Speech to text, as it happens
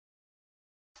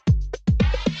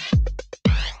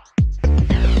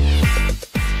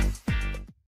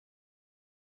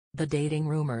The dating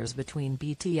rumors between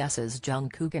BTS's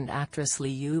Jungkook and actress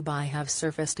Lee Yoo Bi have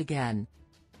surfaced again.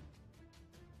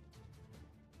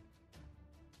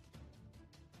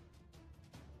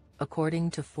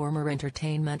 According to former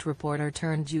entertainment reporter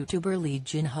turned YouTuber Lee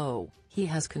Jin Ho, he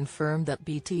has confirmed that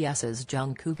BTS's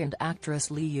Jungkook and actress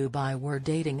Lee Yoo Bi were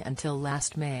dating until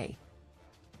last May.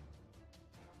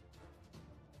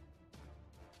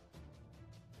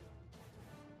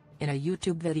 In a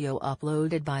YouTube video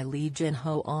uploaded by Lee Jin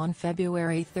Ho on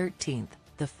February 13,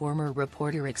 the former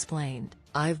reporter explained,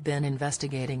 "I've been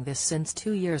investigating this since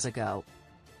 2 years ago.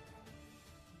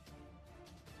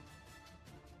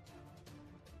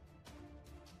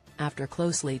 After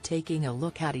closely taking a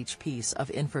look at each piece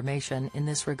of information in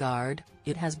this regard,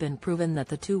 it has been proven that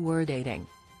the two were dating."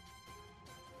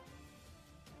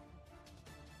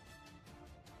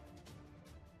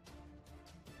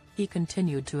 He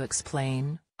continued to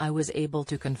explain, "I was able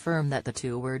to confirm that the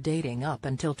two were dating up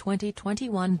until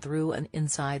 2021 through an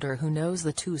insider who knows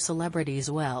the two celebrities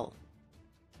well.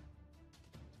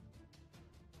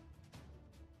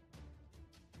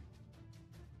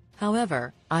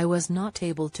 However, I was not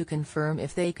able to confirm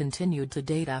if they continued to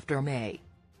date after May."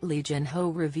 Lee Jin Ho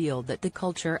revealed that the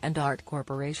culture and art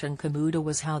corporation Komuda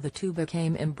was how the two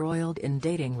became embroiled in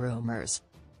dating rumors.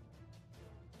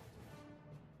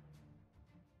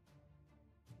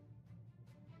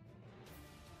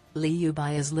 Lee Yoo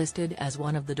Bi is listed as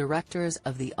one of the directors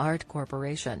of the art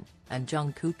corporation, and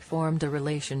Jungkook formed a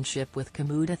relationship with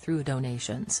Komuda through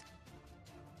donations.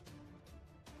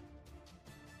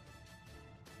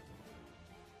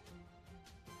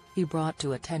 He brought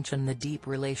to attention the deep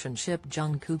relationship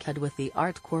Jungkook had with the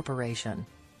art corporation.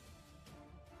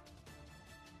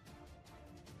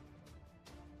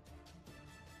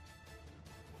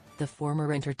 The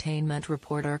former entertainment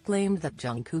reporter claimed that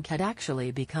Jungkook had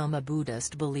actually become a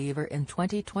Buddhist believer in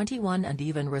 2021 and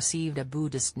even received a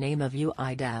Buddhist name of Yoo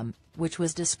Bi, which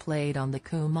was displayed on the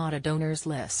Komuda donors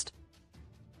list.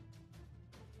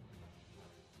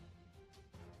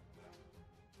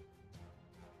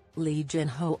 Lee Jin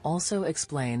Ho also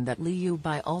explained that Lee Yoo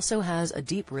Bi also has a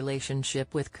deep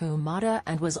relationship with Komuda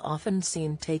and was often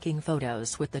seen taking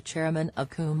photos with the chairman of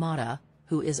Komuda,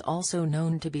 who is also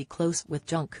known to be close with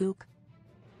Jungkook.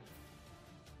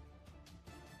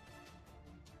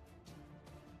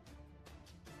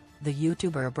 The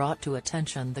YouTuber brought to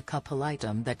attention the couple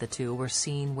item that the two were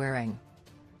seen wearing.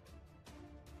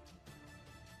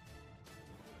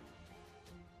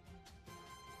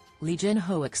 Lee Jin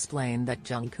Ho explained that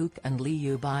Jungkook and Lee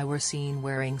Yoo Bi were seen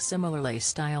wearing similarly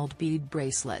styled bead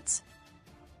bracelets.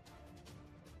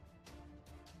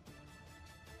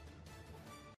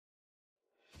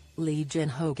 Lee Jin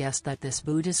Ho guessed that this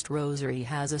Buddhist rosary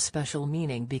has a special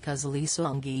meaning because Lee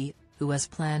Seung-gi, who was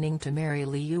planning to marry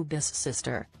Lee Yoo Bi's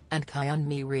sister, and Kyun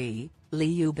Mi-ri, Lee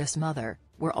Yoo Bi's mother,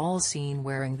 were all seen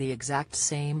wearing the exact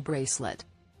same bracelet.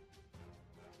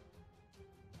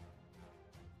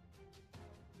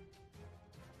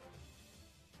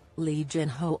 Lee Jin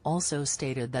Ho also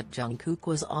stated that Jungkook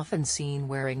was often seen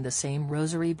wearing the same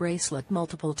rosary bracelet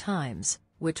multiple times,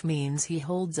 which means he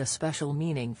holds a special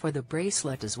meaning for the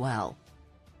bracelet as well.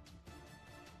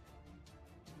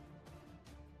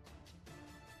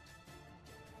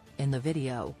 In the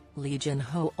video, Lee Jin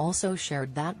Ho also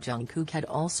shared that Jungkook had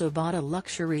also bought a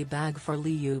luxury bag for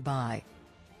Lee Yoo Bi.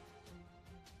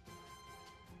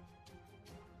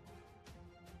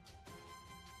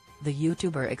 The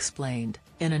YouTuber explained,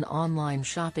 in an online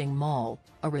shopping mall,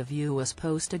 a review was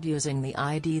posted using the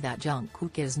ID that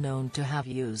Jungkook is known to have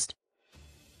used.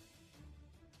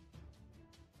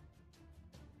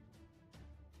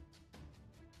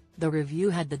 The review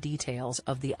had the details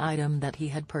of the item that he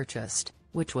had purchased,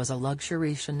 which was a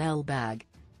luxury Chanel bag.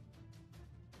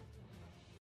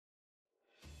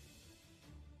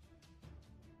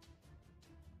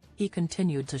 He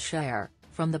continued to share,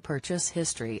 from the purchase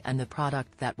history and the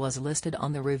product that was listed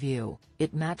on the review,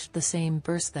 it matched the same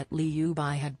purse that Lee Yoo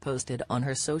Bi had posted on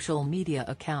her social media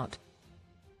account.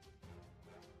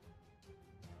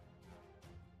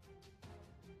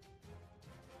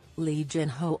 Lee Jin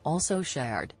Ho also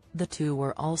shared, the two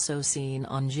were also seen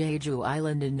on Jeju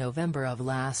Island in November of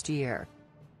last year.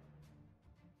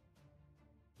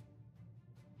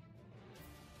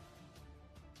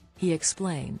 He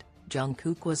explained,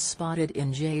 Jungkook was spotted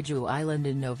in Jeju Island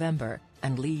in November,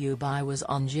 and Lee Yoo Bi was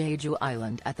on Jeju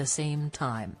Island at the same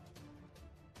time.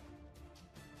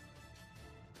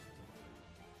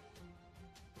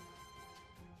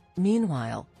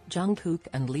 Meanwhile, Jungkook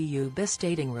and Lee Yoo Bi's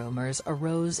dating rumors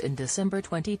arose in December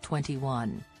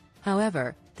 2021.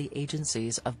 However, the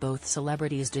agencies of both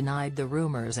celebrities denied the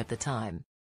rumors at the time.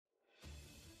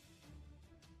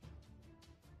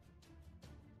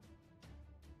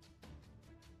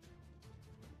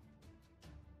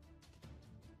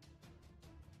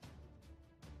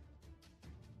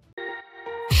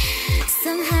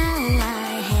 Somehow